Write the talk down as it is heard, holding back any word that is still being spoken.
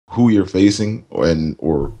who you're facing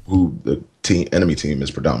or who the enemy team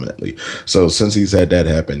is predominantly. So since he's had that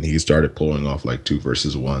happen, he started pulling off like two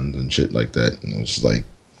versus ones and shit like that. And it's like,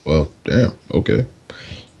 well, damn, okay. I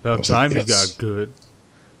About was like, time he got yes. good.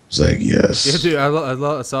 It's like, Yeah, yes. dude,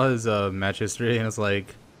 I saw his match history and it's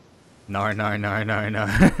like, nar, nar, nar, nar, nar.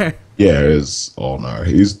 Yeah, it's all Nar.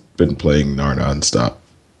 He's been playing Nar nonstop.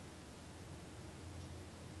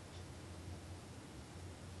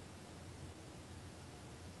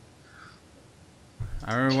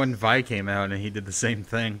 I remember when Vi came out and he did the same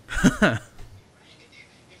thing.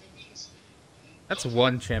 That's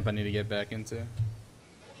one champ I need to get back into.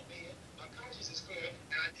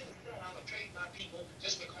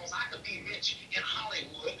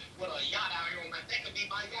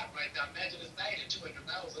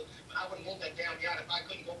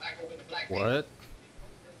 What?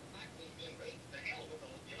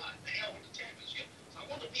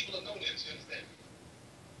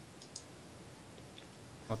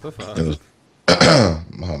 What the It fuck? was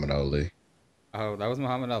Muhammad Ali. Oh, that was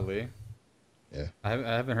Muhammad Ali. Yeah, I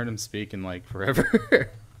haven't heard him speak in like forever.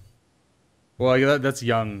 Well, yeah, that's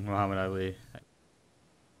young Muhammad Ali.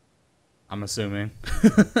 I'm assuming.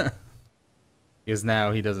 Because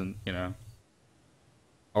now he doesn't,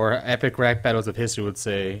 or epic rap battles of history would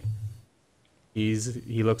say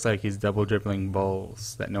he looks like he's double dribbling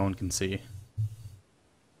balls that no one can see.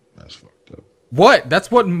 that's fucked up. What? That's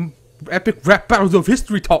what epic rap battles of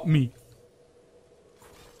history taught me.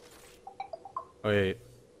 Oh, wait.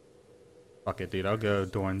 Fuck it, dude. I'll go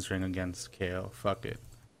Dorn's Ring against Kale. Fuck it.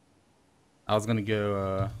 I was gonna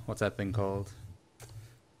go, what's that thing called?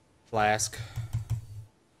 Flask.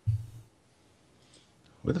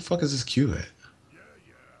 Where the fuck is this queue at?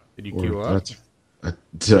 Did you Or queue up?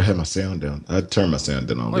 did I have my sound down? I turned my sound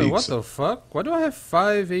down on Wait, League. what So. the fuck? Why do I have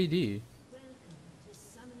 5 AD?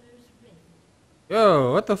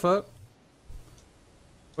 Yo, what the fuck?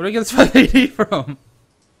 Where did I get this 5 AD from?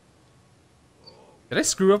 Did I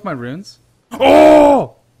screw up my runes?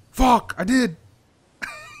 Oh! Fuck! I did!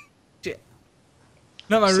 Shit.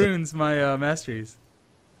 Not my So, runes, my masteries.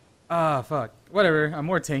 Ah, fuck. Whatever. I'm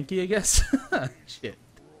more tanky, I guess. Shit.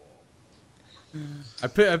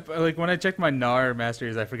 Like when I checked my Gnar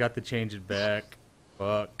masteries, I forgot to change it back.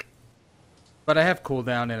 Fuck. But I have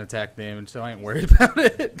cooldown and attack damage, so I ain't worried about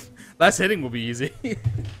it. Last hitting will be easy.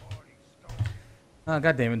 Oh,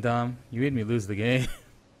 god damn it, Dom. You made me lose the game.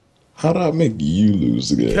 how did I make you lose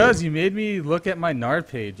the game? Because you made me look at my Nard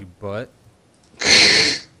page, you butt.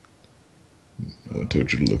 I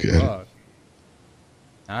told you to look at it. Fuck.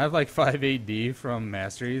 Now I have like 5 AD from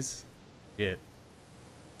masteries. Shit.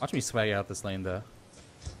 Watch me swag out this lane, though.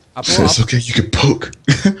 It's okay. You can poke.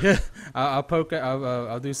 Yeah, I'll poke.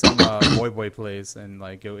 I'll do some boy plays and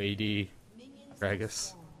like go AD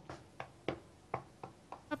Gragas.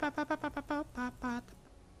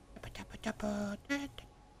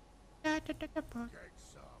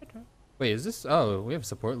 Wait, is this? Oh, we have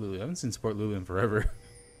support Lulu. I haven't seen support Lulu in forever.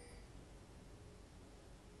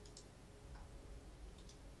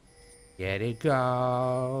 Let it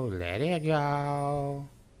go. Let it go.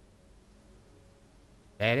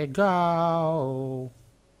 Let it go.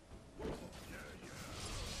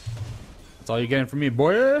 That's all you're getting from me,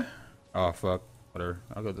 boy. Oh fuck. Whatever.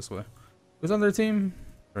 I'll go this way. Who's on their team?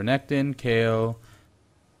 Renekton, Kale,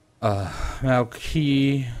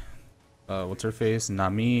 Malky, what's her face?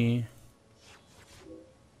 Nami.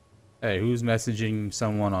 Hey, who's messaging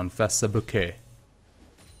someone on Facebook?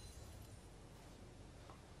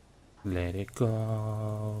 Let it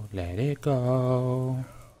go. Let it go.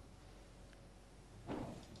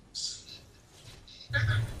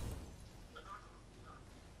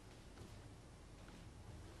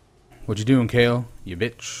 What you doing, Kale? You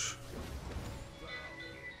bitch.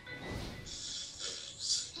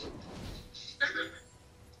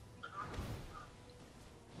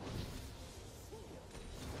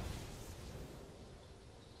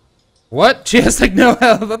 What? She has like no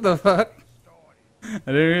health. What the fuck? I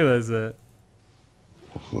didn't realize that.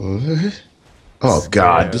 What? Oh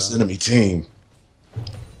God, this Scale. enemy team.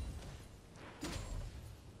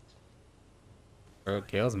 Bro,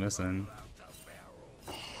 Kale's missing.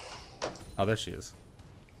 Oh, there she is.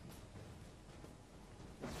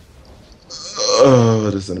 Oh,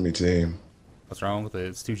 this enemy team. What's wrong with it?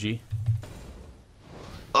 It's 2G.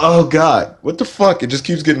 Oh God, what the fuck? It just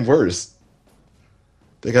keeps getting worse.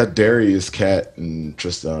 They got Darius, Cat, and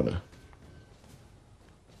Tristana.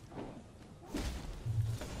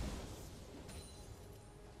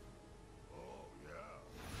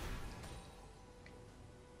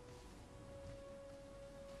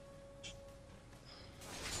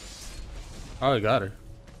 Oh, I got her.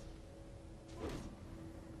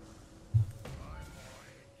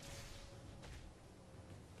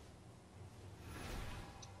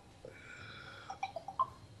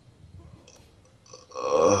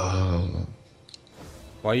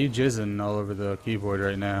 Why you jizzing all over the keyboard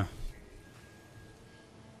right now?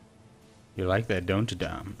 You like that, don't you,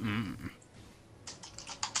 Dom?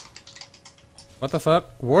 What the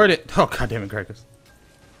fuck? Ward it! Oh, goddammit, Gragas.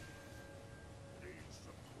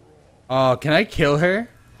 Oh, can I kill her?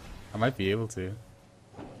 I might be able to.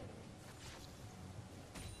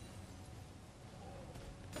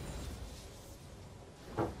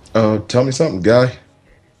 Tell me something, guy.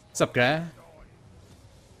 What's up, guy?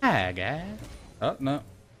 Hi, guy. Oh, no.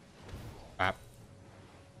 Bop.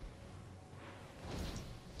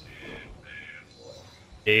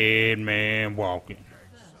 Dead man walking.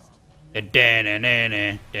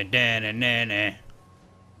 Da-da-na-na-na, da-da-na-na-na.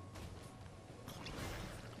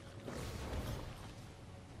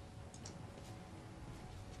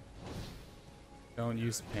 Don't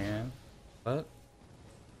use pan. What?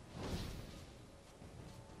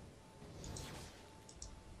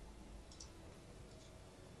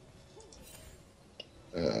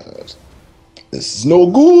 This is no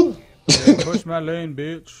good. Yeah, push my lane,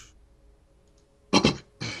 bitch.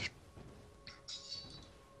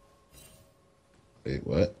 Wait,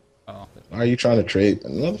 what? Oh. Why are you trying to trade?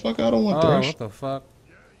 Motherfucker, I don't want Oh, thrash. what the fuck?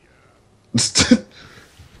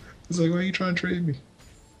 It's like, why are you trying to trade me?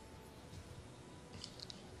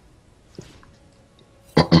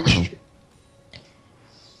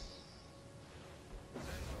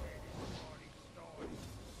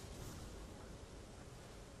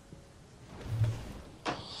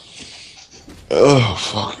 Oh,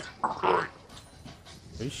 fuck. Are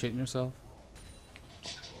you shitting yourself?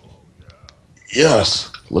 Yes.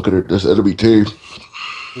 Look at it. This enemy team.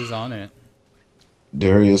 Who's on it?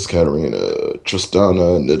 Darius, Katarina,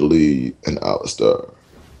 Tristana, Nidalee, and Alistar.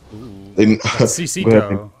 Ooh. They, That's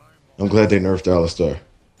CC I'm glad they nerfed Alistar.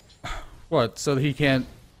 What? So he can't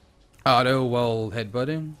auto while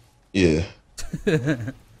headbutting? Yeah.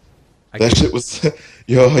 I That shit was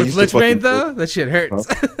yo. I with used to Lich fucking Bane though, that shit hurts.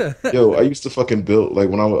 yo. I used to fucking build like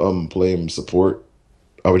when I would play him support.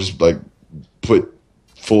 I would just like put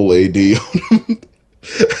full AD on him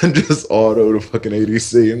and just auto the fucking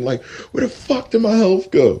ADC. And like, where the fuck did my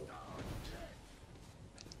health go?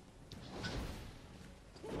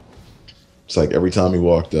 It's like every time he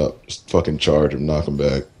walked up, just fucking charge him, knock him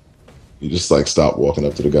back. You just like stop walking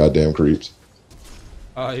up to the goddamn creeps.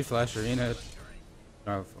 Oh, he flashed arena.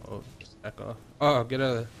 Oh, echo. Oh, get out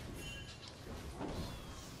of there.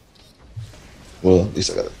 Well, at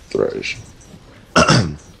least I got a thresh.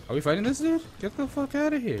 Are we fighting this dude? Get the fuck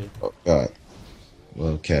out of here. Oh god.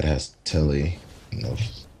 Well, cat has telly. No.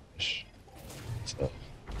 So,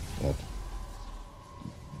 well,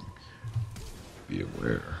 be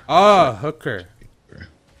aware. Ah, hooker.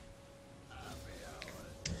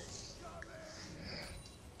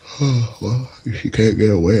 Well, she can't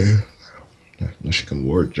get away unless she can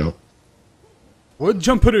ward jump. What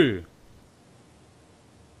jumper?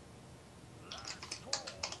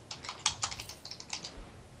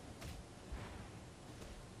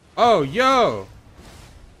 Oh, yo!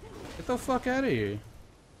 Get the fuck out of here.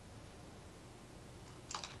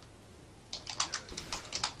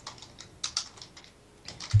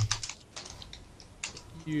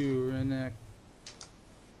 You Renekton.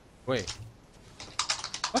 Wait.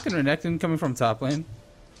 Fucking Renekton coming from top lane.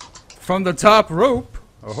 From the top rope.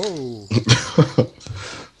 Oh.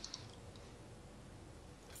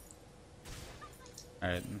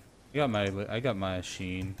 Alright. I got my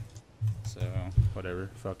Sheen. So whatever.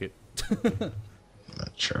 Fuck it.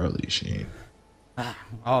 Not Charlie Sheen.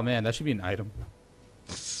 Oh man, that should be an item.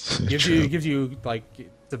 Gives you like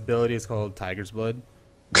its ability is called Tiger's Blood.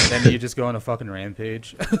 Then you just go on a fucking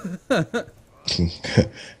rampage.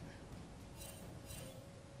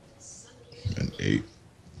 An 8.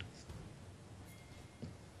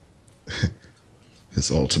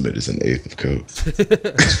 His ultimate is an 8th of codes.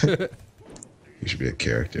 He should be a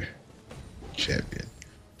character. Champion.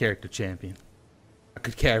 Character champion. I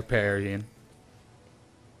could care parrying.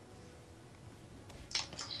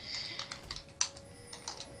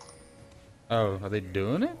 Oh, are they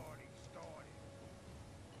doing it?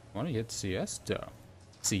 I want to get siesta.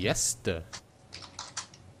 Siesta.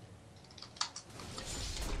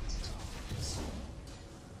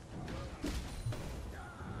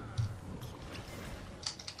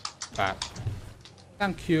 Ah.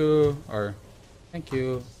 Thank you. Or, thank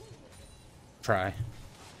you. Try.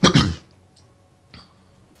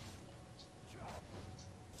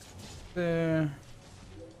 There.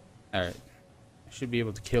 Alright. I should be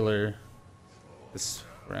able to kill her this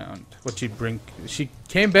round. What she bring? She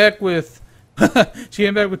came back with. She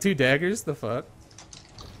came back with 2 daggers. The fuck?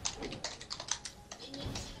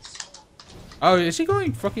 Oh, is she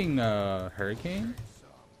going fucking hurricane?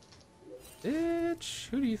 Bitch,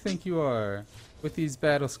 who do you think you are with these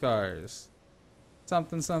battle scars?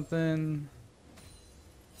 Something, something.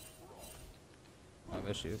 Oh,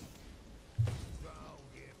 there she is.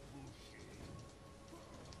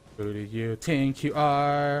 Who do you think you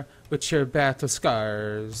are with your battle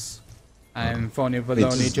scars? I'm phony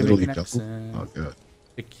baloney Jamaican accent. Oh god.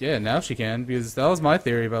 Yeah, now she can, because that was my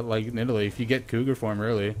theory about, like, in Italy. If you get cougar form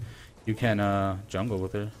early, you can jungle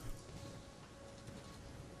with her.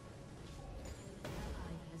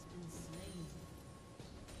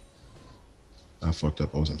 I fucked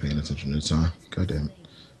up. I wasn't paying attention at the time. God damn it.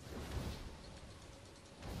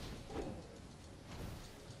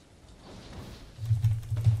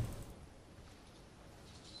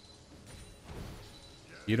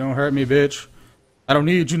 You don't hurt me, bitch. I don't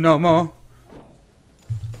need you no more.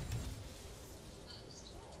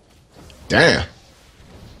 Damn.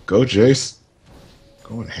 Go, Jace.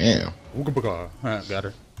 Going ham. Got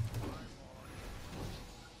her.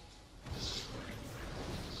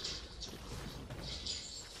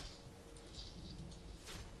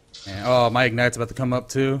 And, oh, my Ignite's about to come up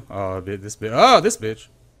too. Oh, this bitch. Oh, this bitch.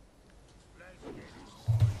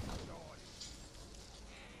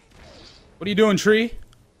 What are you doing, tree?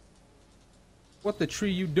 What the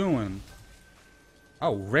tree you doing?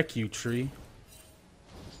 I'll wreck you, tree.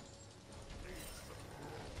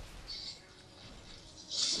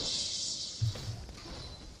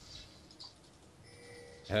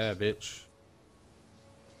 Yeah, bitch.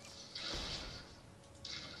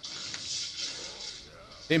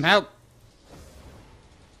 Team, help!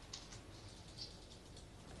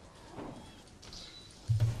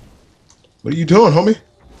 What are you doing, homie?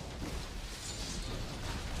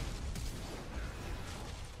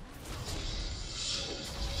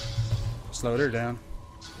 Slowed her down.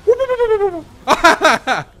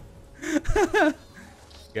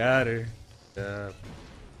 Got her. That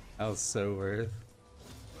was so worth.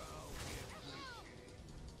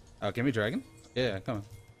 Oh, can we dragon? Yeah, come on.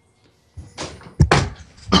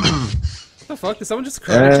 What the fuck? Did someone just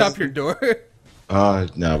karate chop your door?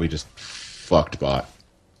 No, we just fucked bot.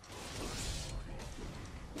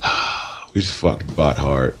 We just fucked bot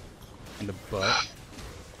hard. In the butt.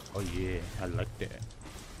 Oh yeah, I like that.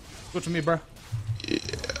 Switch with me, bro.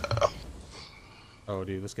 Yeah. Oh,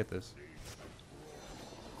 dude, let's get this.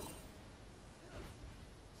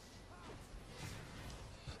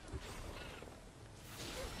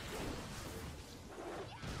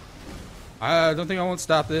 I don't think I won't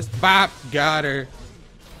stop this. Bop! Got her.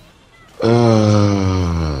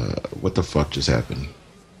 What the fuck just happened?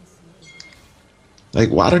 Like,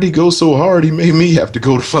 why did he go so hard? He made me have to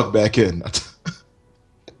go the fuck back in.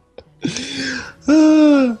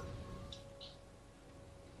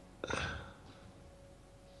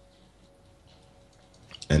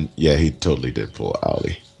 And yeah, he totally did pull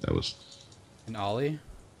Ollie. That was An ollie?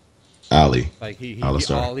 Ollie. Like he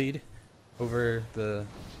Alistar. ollied over the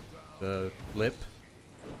lip.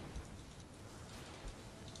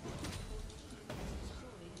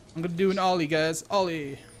 I'm gonna do an ollie, guys.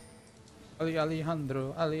 Ollie. Ollie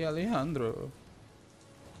Alejandro. Ollie Alejandro.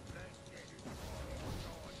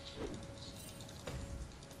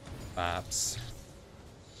 Bops.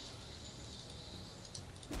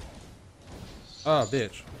 Oh,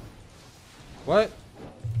 bitch. What?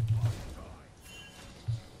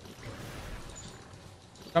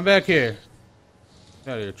 Come back here.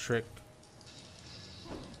 Get out of here, trick.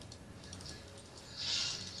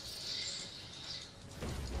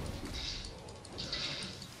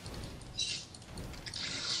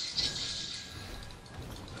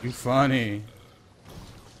 You funny.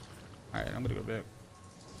 Alright, I'm gonna go back.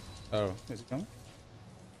 Oh, is he coming?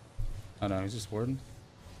 Oh no, he's just warding.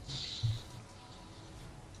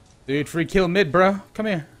 Dude, free kill mid, bro. Come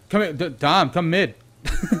here. Come here. Dom, come mid.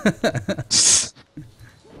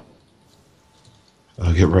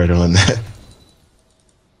 I'll get right on that.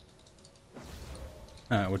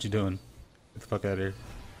 Alright, what you doing? Get the fuck out of here.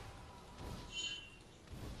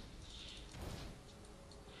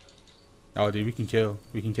 Oh, dude, we can kill.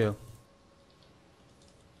 We can kill.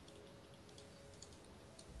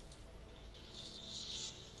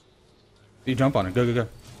 You jump on it. Go, go, go.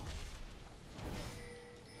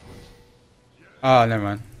 Oh, never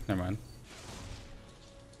mind. Never mind.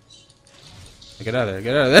 Get out of there.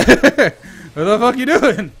 Get out of there. What the fuck you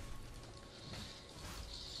doing?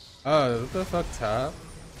 Oh, what the fuck, top?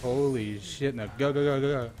 Holy shit. No, go, go, go,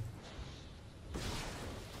 go, go.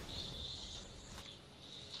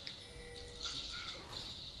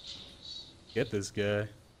 Get this guy.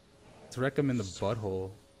 Let's wreck him in the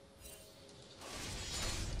butthole.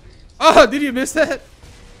 Oh, did you miss that?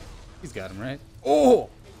 He's got him, right? Oh!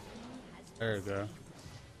 There we go.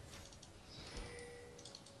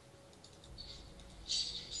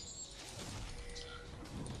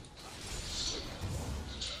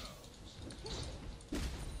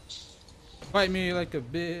 Fight me like a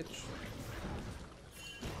bitch.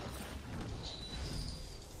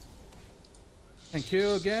 Thank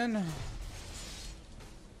you again.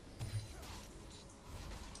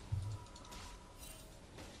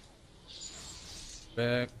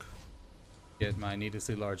 Back. Get my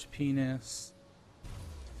needlessly large penis.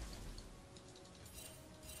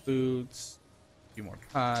 Boots. A few more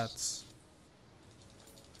pots.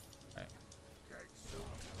 Alright.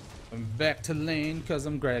 I'm back to lane because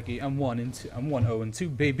I'm graggy. I'm 1-2. I'm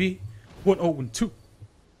 1-0-2, baby. 1-0-2.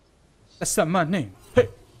 That's not my name. Hey.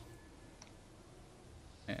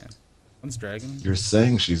 Man. One's dragon. You're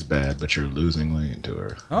saying she's bad, but you're losing lane to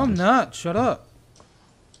her. No, I'm not. Shut up.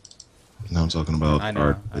 Now I'm talking about I know,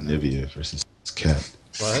 our I know. Anivia versus Cat.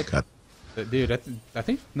 What? Cat. Dude, I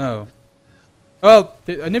think no. Well,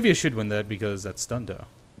 Anivia should win that because that's Stunto.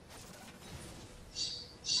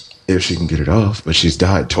 If she can get it off, but she's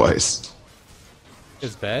died twice.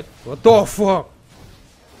 It's bad. What the fuck?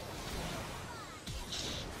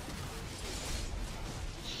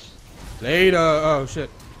 Later. Oh shit.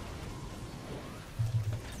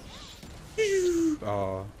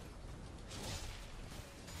 Oh.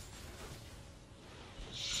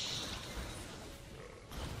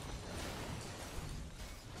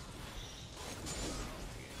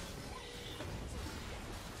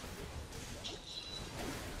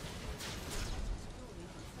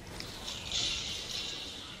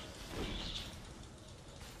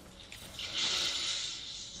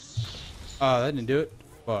 Oh, that didn't do it.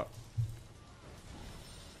 Fuck.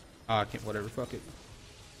 Oh, I can't. Whatever. Fuck it.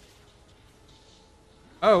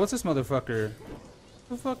 Oh, what's this motherfucker? Get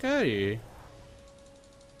the fuck out of here.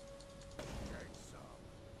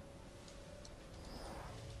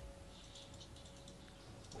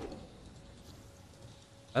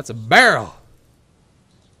 That's a barrel.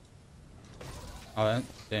 Oh, that,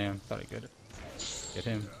 damn. Thought I could get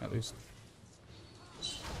him at least.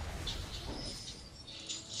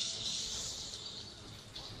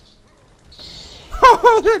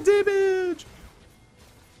 Oh, that damage!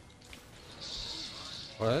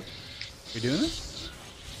 What? We doing this?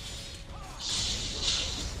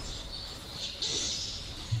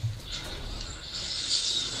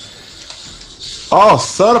 Oh,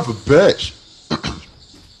 son of a bitch!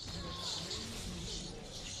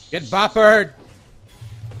 Get boppered!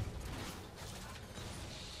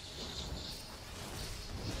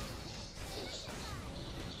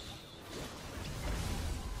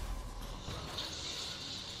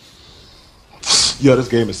 Yo, this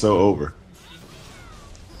game is so over.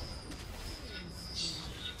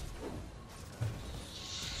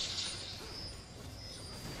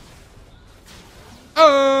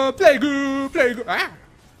 Oh, play good, play good. Ah!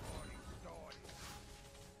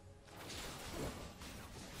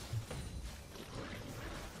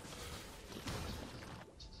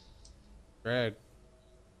 Greg.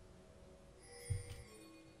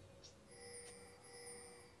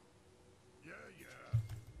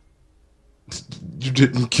 You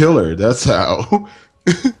didn't kill her, that's how.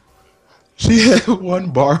 She had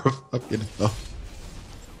 1 bar of fucking health.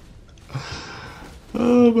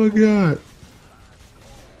 Oh my god.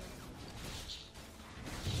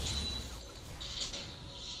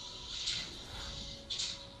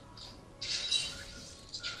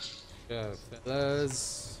 Yeah,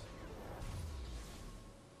 fellas.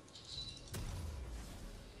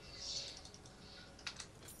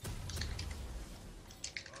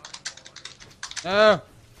 Oh!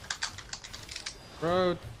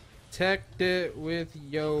 Protect it with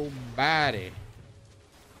your body.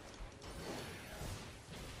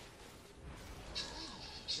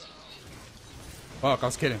 Fuck, I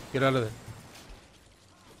was kidding. Get out of there.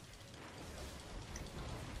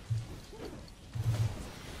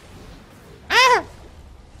 Ah!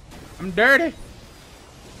 I'm dirty.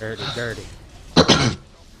 Dirty, dirty.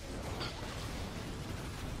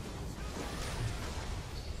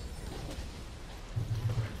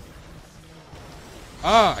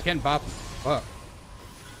 Oh, I can't bop him. Fuck.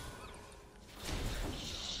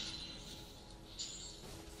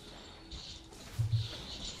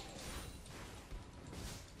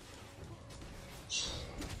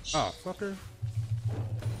 Oh, fucker.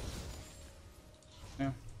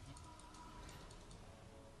 Yeah.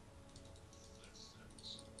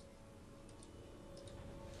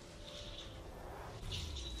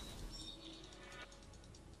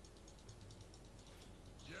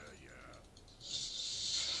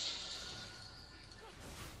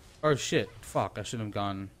 Oh shit. Fuck, I should have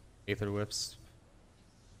gone Aether Whips.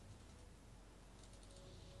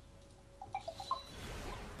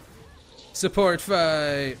 Support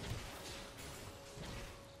fight!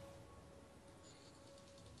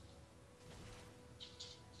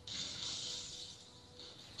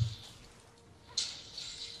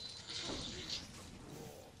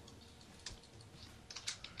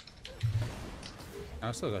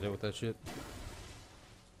 I still got hit with that shit.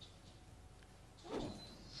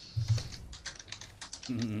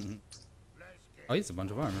 Oh, he's a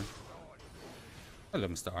bunch of armor. Hello,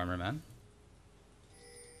 Mr. Armor Man.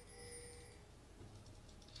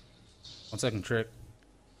 1 second trick.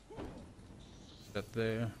 That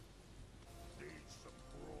there.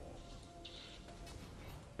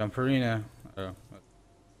 Jumperina. Oh.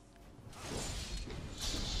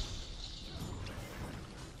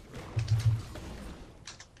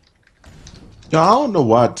 Yo, I don't know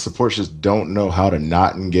why supports just don't know how to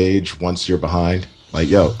not engage once you're behind. Like,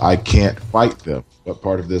 yo, I can't fight them. What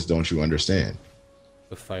part of this don't you understand?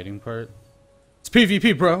 The fighting part. It's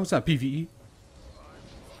PvP, bro. It's not PvE.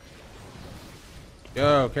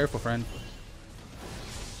 Yo, careful, friend.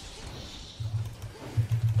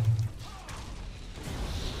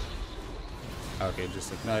 Okay,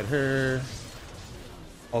 just ignite her.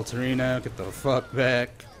 Alterina, get the fuck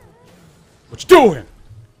back. What you doing?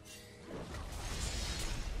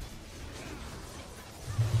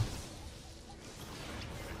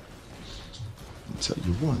 I'll tell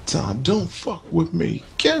you one time, don't fuck with me.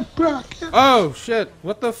 Get back. Oh, shit.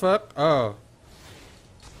 What the fuck? Oh.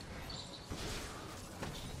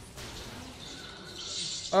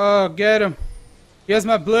 Oh, get him. He has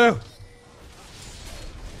my blue.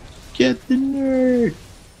 Get the nerd.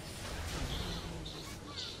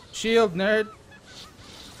 Shield, nerd.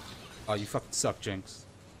 Oh, you fucking suck, Jinx.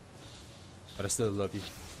 But I still love you.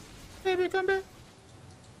 Baby, come back.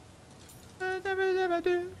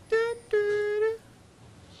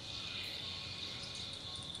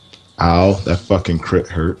 Ow, that fucking crit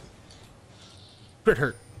hurt. Crit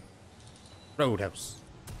hurt. Roadhouse.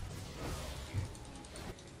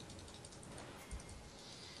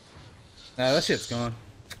 Nah, that shit's gone.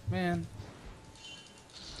 Man.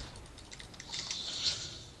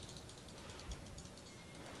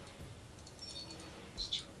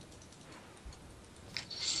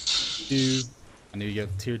 I need to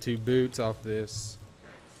get tier 2 boots off this.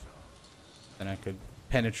 Then I could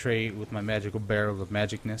penetrate with my magical barrel of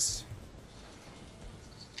magicness.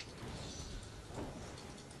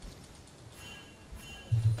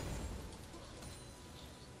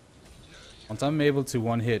 Once I'm able to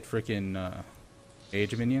one-hit freaking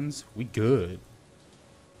mage minions, we good.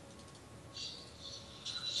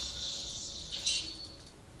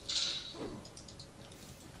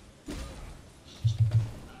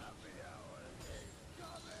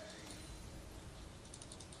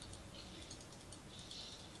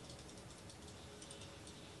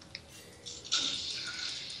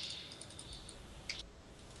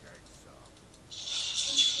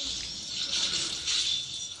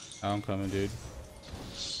 I'm coming, dude.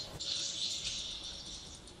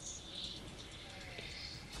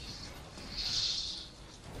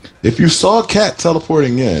 If you saw a cat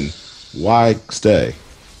teleporting in, why stay?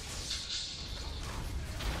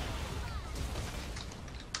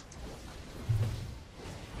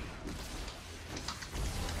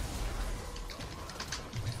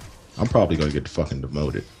 I'm probably gonna get fucking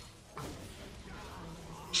demoted.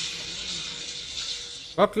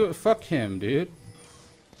 Fuck him, dude.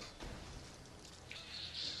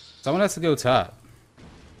 Someone has to go top.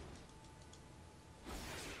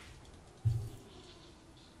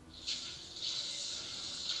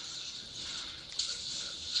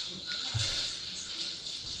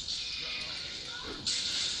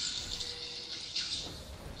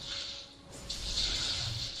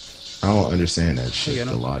 I don't understand that shit, get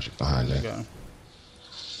the him. logic behind There you that. go.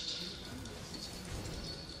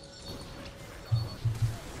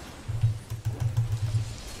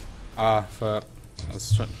 Ah, fuck.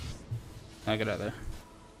 Let's try. I get out there.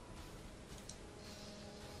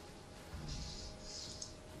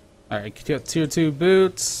 Alright, tier 2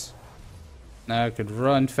 boots. Now I could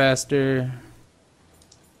run faster.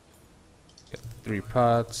 Get 3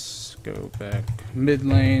 pots. Go back mid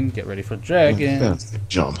lane. Get ready for dragon.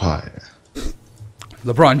 Jump higher.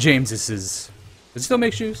 LeBron James is his. Does he still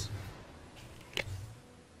make shoes?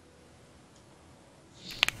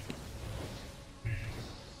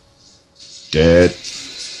 Dead.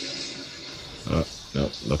 Oh, no.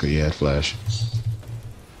 Lucky he had flash.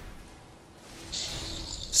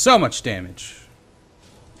 So much damage.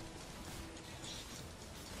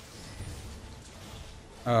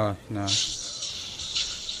 Oh, no.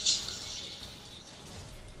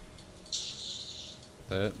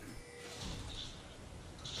 That.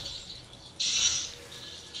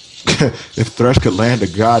 If Thresh could land a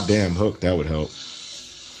goddamn hook, that would help.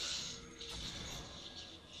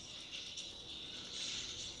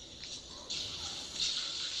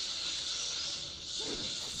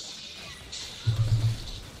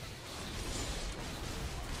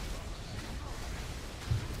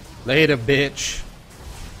 Later, bitch.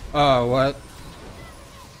 Oh, what?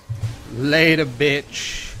 Later,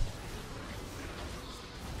 bitch.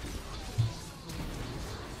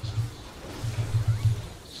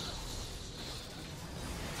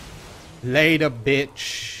 Later,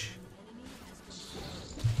 bitch.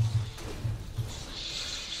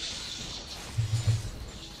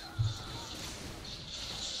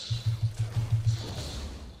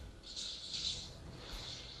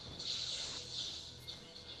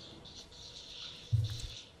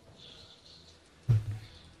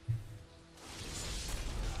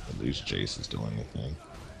 At least Jace is doing anything.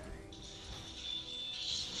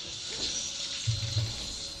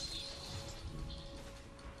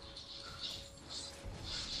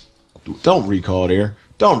 Don't recall there.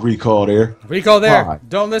 Don't recall there. Recall there. Why?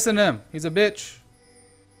 Don't listen to him. He's a bitch.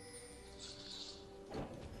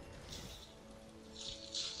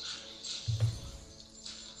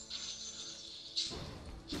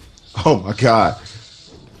 Oh my god.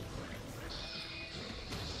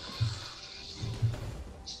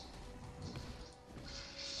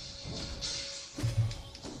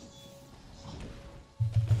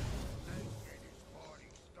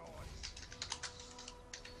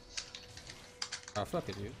 Oh, fuck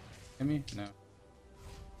it, dude. Hit me? No.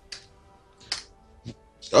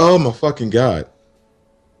 Oh my fucking god.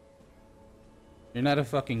 You're not a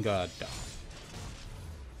fucking god, dog.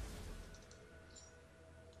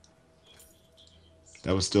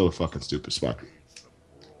 That was still a fucking stupid spot.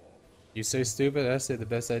 You say stupid, I say the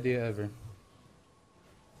best idea ever.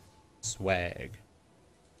 Swag.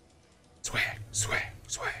 Swag, swag,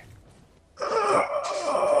 swag.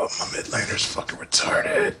 Oh, my mid laner's fucking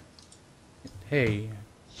retarded. Hey,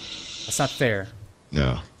 that's not fair.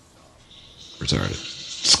 No. Retarded.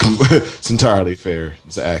 It's entirely fair.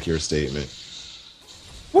 It's an accurate statement.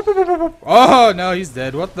 Whoop, whoop, whoop, whoop, whoop. Oh, no, he's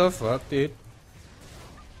dead. What the fuck, dude?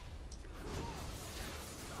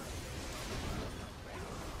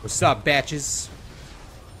 What's up, batches?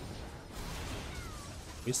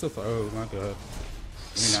 We still. Oh my god.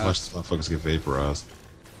 Watch these motherfuckers get vaporized.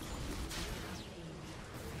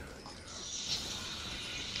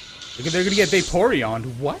 They're gonna get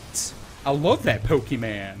Vaporeon. What? I love that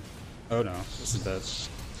Pokemon. Oh no, this is dead.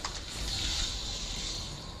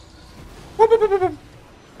 Whoop, whoop, whoop, whoop.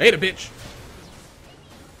 Ate a bitch.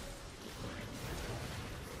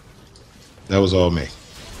 That was all me.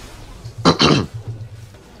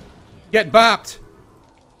 Get bopped.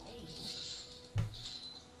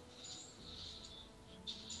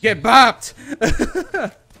 Get bopped.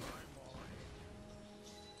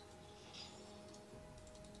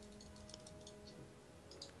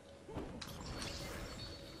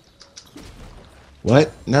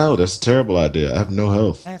 What? No, that's a terrible idea. I have no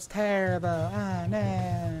health. That's terrible. Oh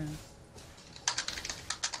no.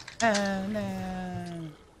 Oh no.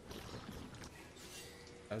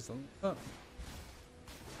 That's a oh.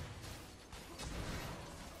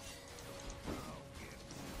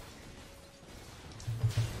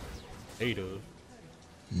 Hater.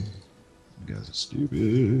 You guys are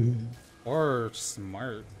stupid. Or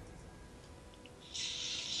smart.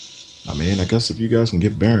 I mean, I guess if you guys can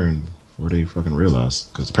get Baron before they fucking realize.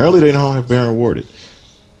 Because apparently they don't have Baron awarded.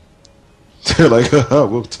 They're like,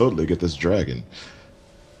 we'll totally get this dragon.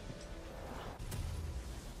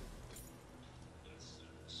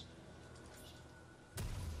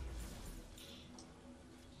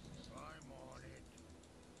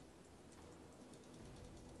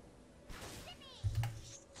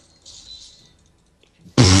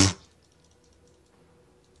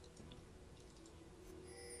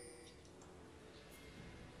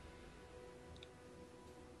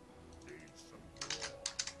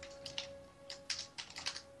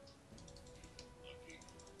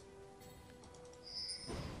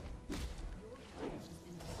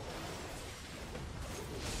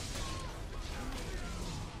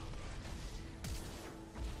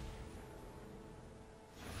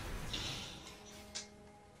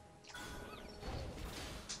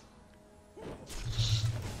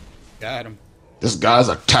 Got him. This guy's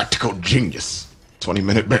a tactical genius.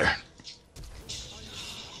 20-minute Baron.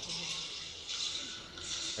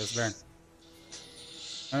 There's Baron.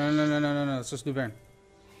 No. Let's just do Baron.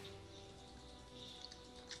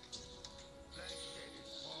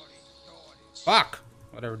 Fuck!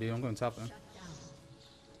 Whatever, dude. I'm going top then.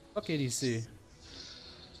 Fuck ADC.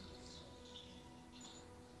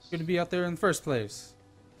 Gonna be out there in the first place.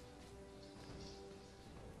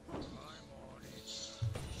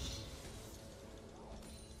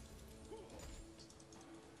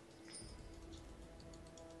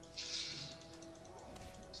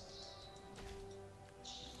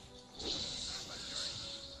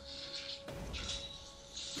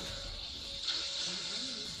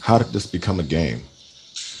 How did this become a game?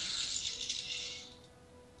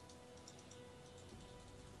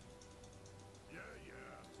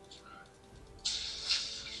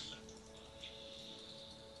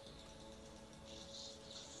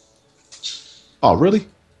 Oh, really?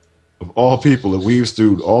 Of all people, it weaves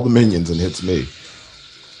through all the minions and hits me.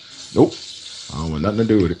 Nope. I don't want nothing to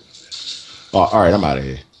do with it. Oh, all right, I'm out of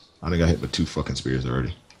here. I think I hit with 2 fucking spears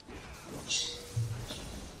already.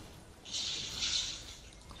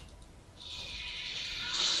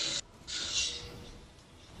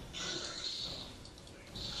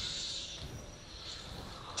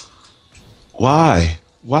 Why?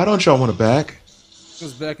 Why don't y'all want to back?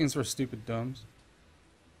 Those backings were stupid dumbs.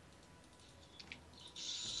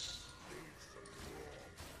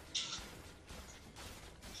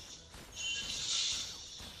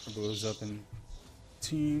 Blows up in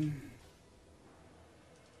team.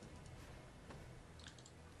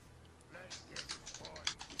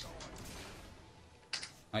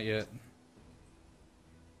 Not yet.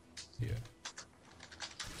 Yeah.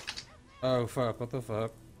 Oh fuck! What the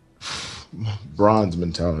fuck? Bronze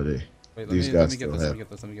mentality. Wait, These let guys me get still this. have. Let me get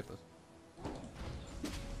this. Let me get this.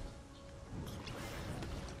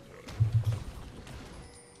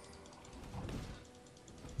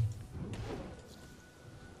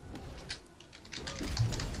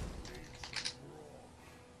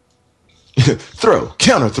 Throw,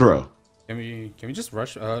 counter throw. Can we just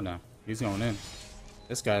rush? Oh no, he's going in.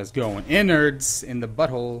 This guy's going innards in the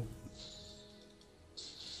butthole.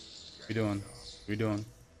 What we doing? What we doing?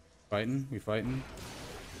 Fighting? We fighting?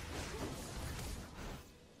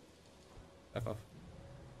 Back off.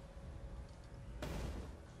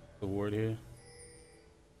 The ward here.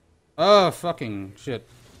 Oh fucking shit!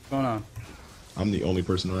 What's going on? I'm the only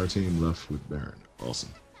person on our team left with Baron.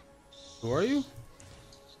 Awesome. Who are you?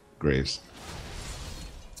 Graves.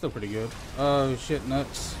 Still pretty good. Oh shit,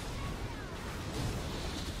 nuts.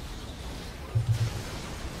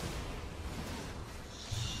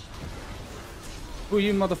 Who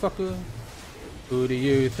you motherfucker? Who do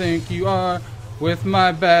you think you are with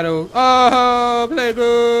my battle? Oh, play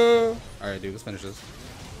good. Alright, dude, let's finish this.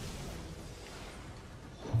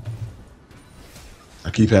 I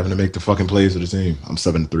keep having to make the fucking plays of the team. I'm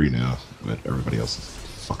 7-3 now, but everybody else is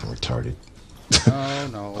fucking retarded. Oh,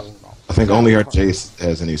 no. I think only our Jace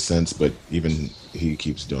has any sense, but even he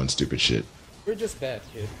keeps doing stupid shit. You're just bad,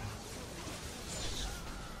 kid.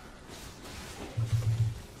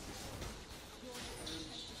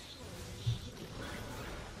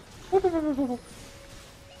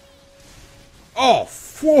 Oh,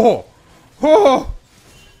 whoa! Oh!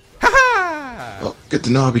 Ha ha! Well, good to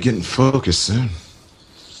know I'll be getting focused soon.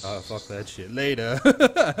 Oh, fuck that shit. Later.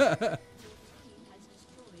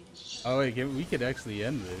 Oh, wait, we could actually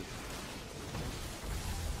end this.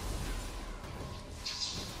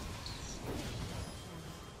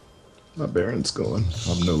 My Baron's going.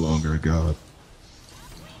 I'm no longer a god.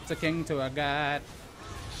 It's a king to a god.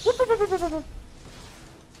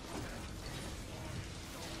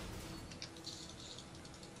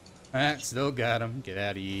 Alright, still got him. Get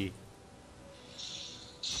out of here.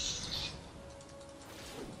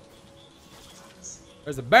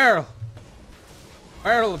 There's a barrel.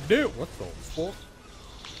 Barrel of dew. What the fuck?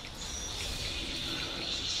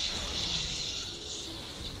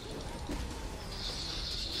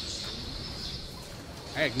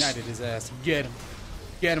 I ignited his ass. Get him.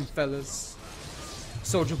 Get him, fellas.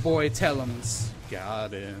 Soldier boy, tell him.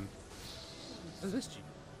 Got him. What's this G?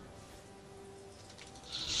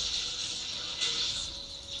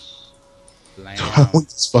 I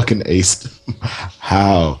just fucking aced him.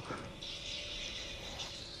 How?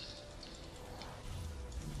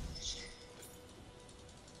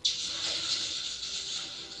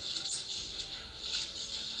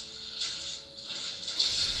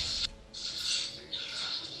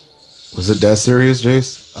 Was it that serious,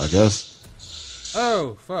 Jace? I guess.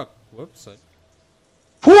 Oh, fuck. Whoops.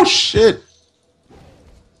 Oh, shit.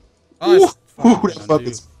 Oh, Ooh, that fuck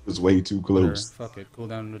was way too close. Fuck it.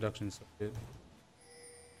 Cooldown reduction is so good.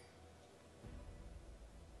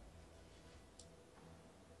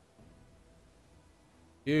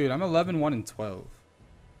 Dude, I'm 11, 1, and 12.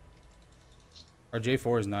 Our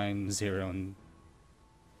J4 is 9, 0, and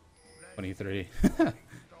 23.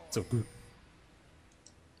 So good.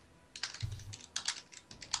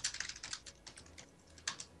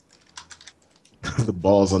 The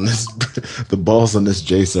balls on this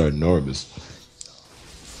Jace are enormous.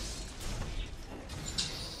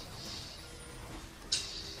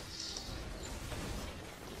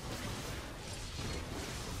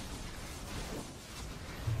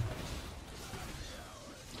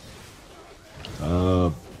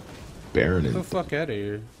 Baron. Get the fuck out of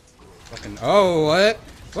here. Fucking. Oh, what?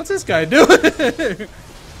 What's this guy doing?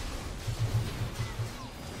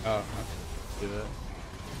 Oh, do that.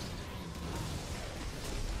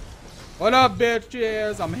 What up,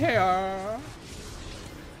 bitches? I'm here.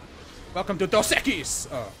 Welcome to Dos Equis.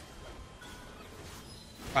 Oh.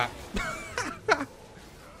 Ah. Yeah,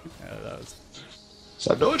 that was.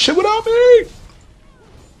 Stop doing shit without me.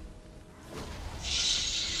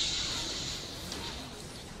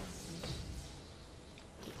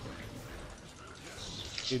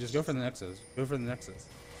 Dude, just go for the Nexus. Go for the Nexus.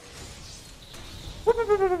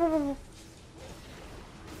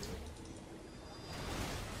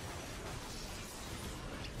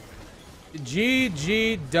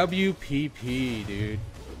 GGWPP, dude.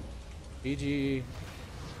 GGWP.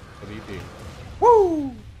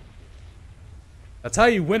 Woo! That's how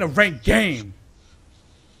you win a ranked game.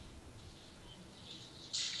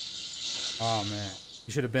 Oh man,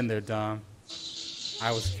 you should have been there, Dom.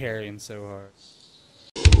 I was carrying so hard.